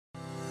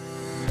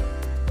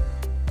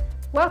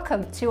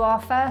Welcome to our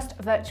first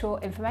virtual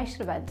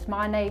information event.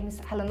 My name's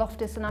Helen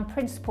Loftus and I'm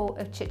Principal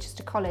of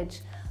Chichester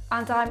College,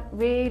 and I'm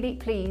really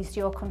pleased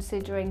you're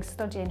considering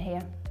studying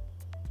here.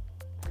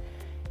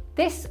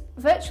 This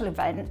virtual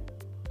event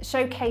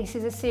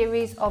showcases a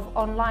series of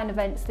online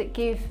events that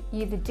give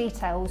you the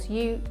details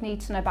you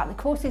need to know about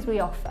the courses we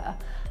offer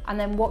and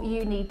then what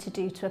you need to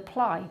do to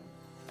apply.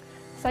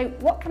 So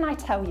what can I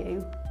tell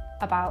you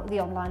about the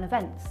online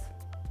events?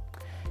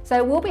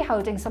 So we'll be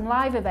holding some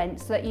live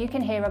events so that you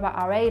can hear about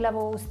our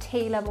A-levels,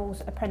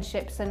 T-levels,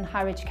 apprenticeships and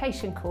higher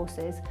education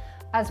courses,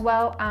 as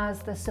well as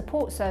the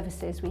support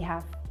services we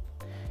have.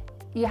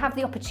 You have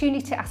the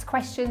opportunity to ask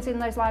questions in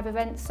those live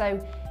events,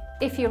 so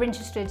if you're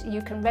interested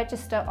you can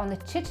register on the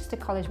Chichester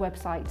College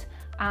website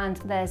and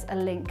there's a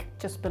link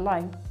just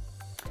below.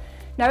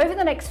 Now over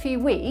the next few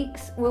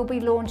weeks we'll be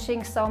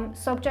launching some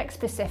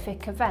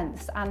subject-specific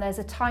events and there's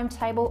a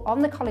timetable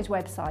on the college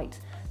website,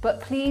 but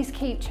please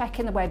keep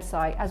checking the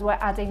website as we're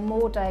adding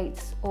more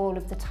dates all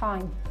of the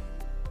time.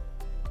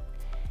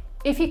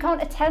 If you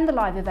can't attend the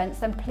live events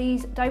then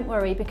please don't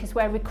worry, because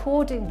we're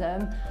recording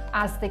them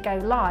as they go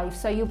live,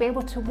 so you'll be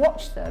able to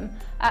watch them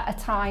at a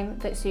time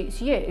that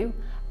suits you,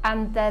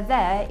 and they're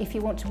there if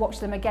you want to watch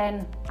them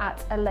again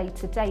at a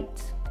later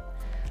date.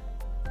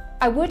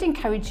 I would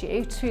encourage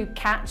you to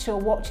catch or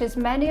watch as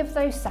many of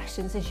those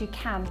sessions as you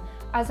can,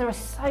 as there are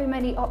so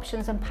many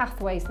options and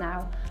pathways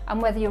now, and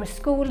whether you're a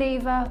school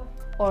leaver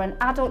or an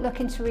adult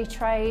looking to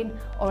retrain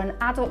or an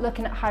adult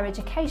looking at higher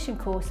education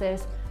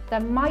courses, there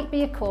might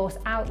be a course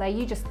out there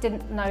you just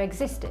didn't know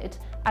existed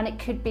and it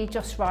could be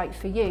just right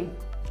for you.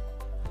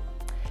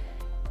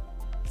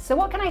 So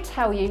what can I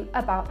tell you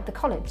about the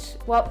college?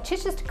 Well,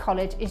 Chichester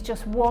College is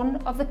just one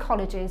of the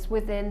colleges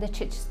within the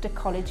Chichester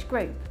College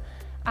Group.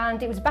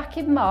 And it was back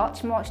in March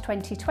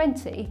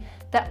 2020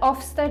 that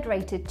Ofsted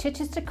rated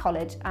Chichester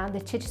College and the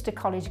Chichester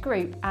College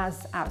Group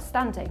as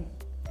outstanding.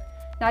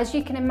 Now, as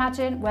you can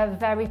imagine, we're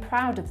very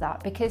proud of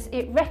that because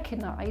it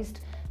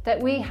recognised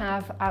that we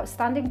have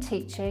outstanding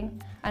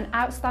teaching and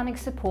outstanding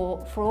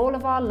support for all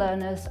of our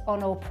learners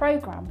on all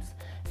programmes.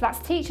 So that's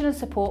teaching and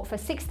support for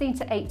 16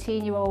 to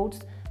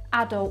 18-year-olds,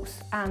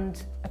 adults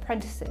and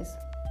apprentices.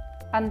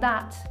 And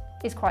that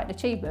is quite an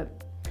achievement.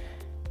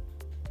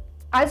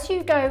 As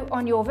you go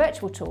on your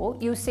virtual tour,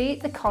 you'll see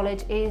the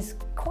college is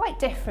quite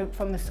different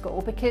from the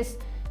school because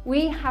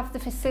we have the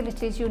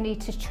facilities you'll need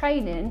to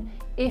train in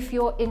if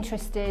you're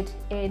interested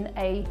in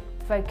a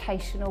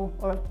vocational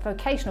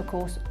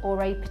course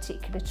or a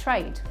particular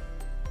trade.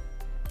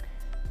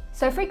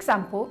 So for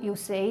example, you'll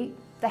see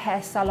the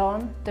hair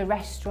salon, the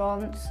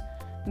restaurants,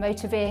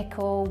 motor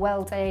vehicle,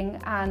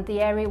 welding and the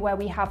area where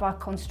we have our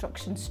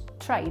construction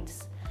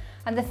trades.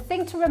 And the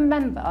thing to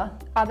remember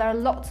are there are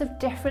lots of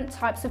different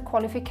types of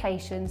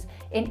qualifications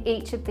in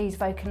each of these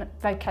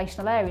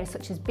vocational areas,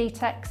 such as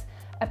BTECs,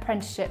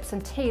 apprenticeships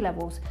and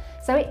T-levels.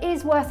 So it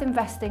is worth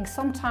investing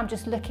some time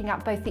just looking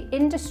at both the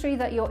industry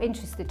that you're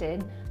interested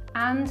in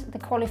and the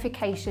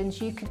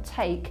qualifications you could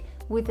take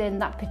within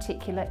that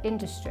particular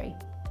industry.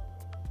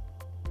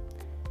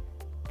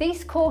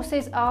 These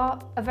courses are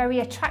a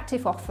very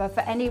attractive offer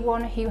for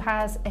anyone who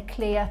has a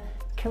clear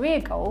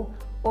career goal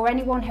or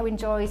anyone who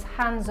enjoys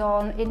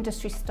hands-on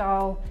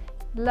industry-style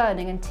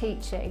learning and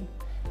teaching.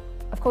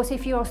 Of course,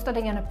 if you're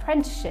studying an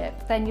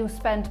apprenticeship, then you'll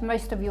spend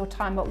most of your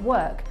time at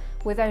work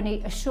with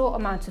only a short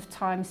amount of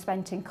time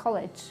spent in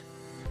college.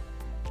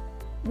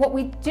 What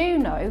we do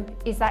know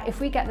is that if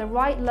we get the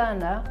right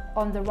learner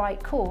on the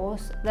right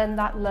course, then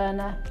that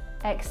learner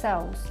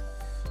excels.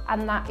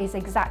 And that is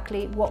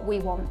exactly what we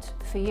want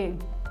for you.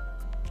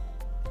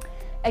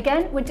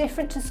 Again, we're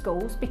different to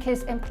schools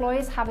because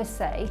employers have a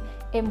say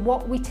in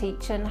what we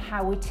teach and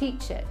how we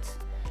teach it.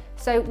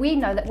 So we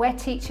know that we're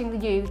teaching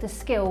you the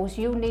skills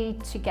you'll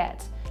need to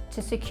get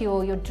to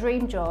secure your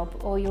dream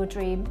job or your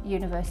dream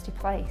university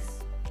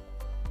place.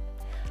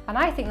 And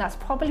I think that's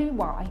probably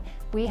why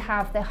we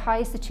have the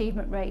highest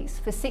achievement rates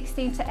for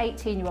 16 to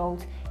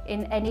 18-year-olds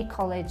in any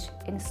college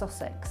in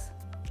Sussex.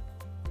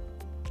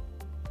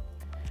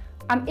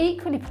 I'm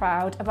equally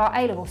proud of our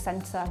A-level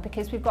centre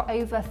because we've got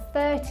over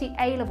 30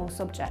 A-level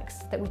subjects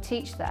that we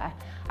teach there,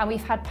 and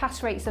we've had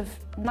pass rates of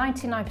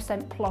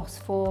 99% plus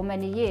for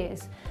many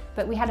years.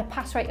 But we had a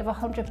pass rate of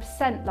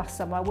 100% last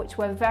summer, which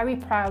we're very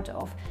proud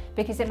of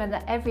because it meant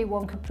that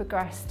everyone could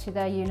progress to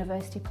their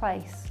university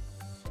place.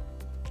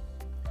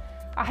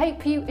 I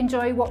hope you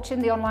enjoy watching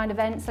the online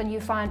events and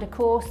you find a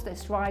course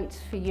that's right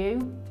for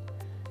you.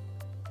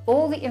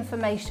 All the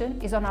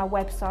information is on our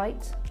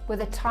website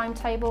with a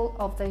timetable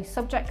of the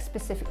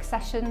subject-specific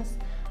sessions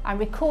and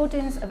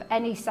recordings of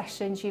any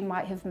sessions you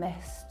might have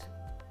missed.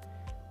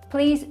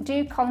 Please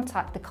do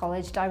contact the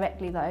college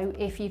directly though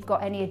if you've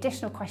got any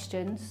additional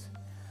questions,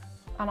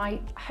 and I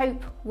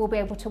hope we'll be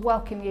able to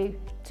welcome you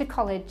to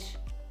college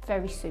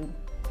very soon.